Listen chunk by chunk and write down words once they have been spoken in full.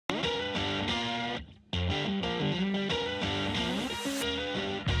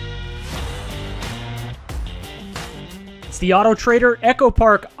the AutoTrader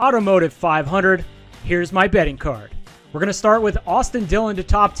EchoPark Automotive 500. Here's my betting card. We're going to start with Austin Dillon to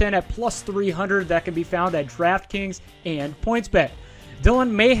top 10 at plus 300. That can be found at DraftKings and PointsBet.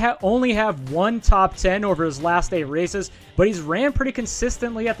 Dillon may only have one top 10 over his last 8 races, but he's ran pretty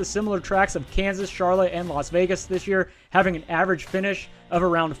consistently at the similar tracks of Kansas, Charlotte, and Las Vegas this year, having an average finish of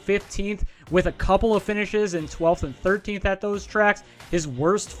around 15th, with a couple of finishes in 12th and 13th at those tracks. His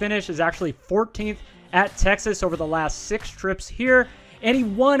worst finish is actually 14th at Texas over the last 6 trips here, and he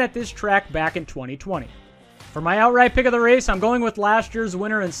won at this track back in 2020. For my outright pick of the race, I'm going with last year's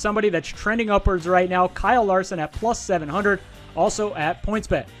winner and somebody that's trending upwards right now, Kyle Larson at plus 700, also at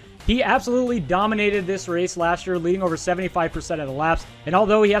PointsBet. He absolutely dominated this race last year, leading over 75% of the laps, and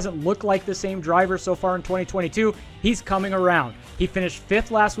although he hasn't looked like the same driver so far in 2022, he's coming around. He finished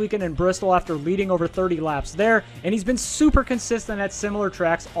 5th last weekend in Bristol after leading over 30 laps there, and he's been super consistent at similar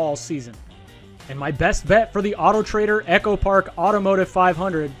tracks all season. And my best bet for the AutoTrader EchoPark Automotive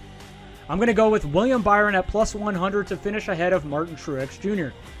 500, I'm going to go with William Byron at plus 100 to finish ahead of Martin Truex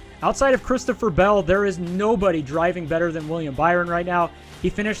Jr. Outside of Christopher Bell, there is nobody driving better than William Byron right now. He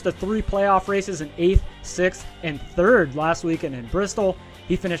finished the 3 playoff races in 8th, 6th, and 3rd last weekend in Bristol.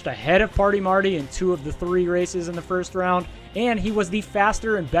 He finished ahead of Party Marty in 2 of the 3 races in the first round, and he was the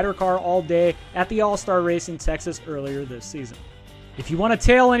faster and better car all day at the All-Star race in Texas earlier this season. If you want to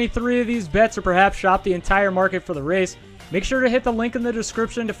tail any 3 of these bets or perhaps shop the entire market for the race, make sure to hit the link in the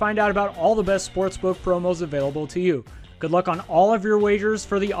description to find out about all the best sportsbook promos available to you. Good luck on all of your wagers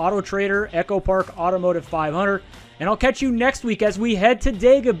for the AutoTrader EchoPark Automotive 500, and I'll catch you next week as we head to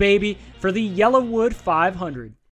Dega, baby, for the Yellowwood 500.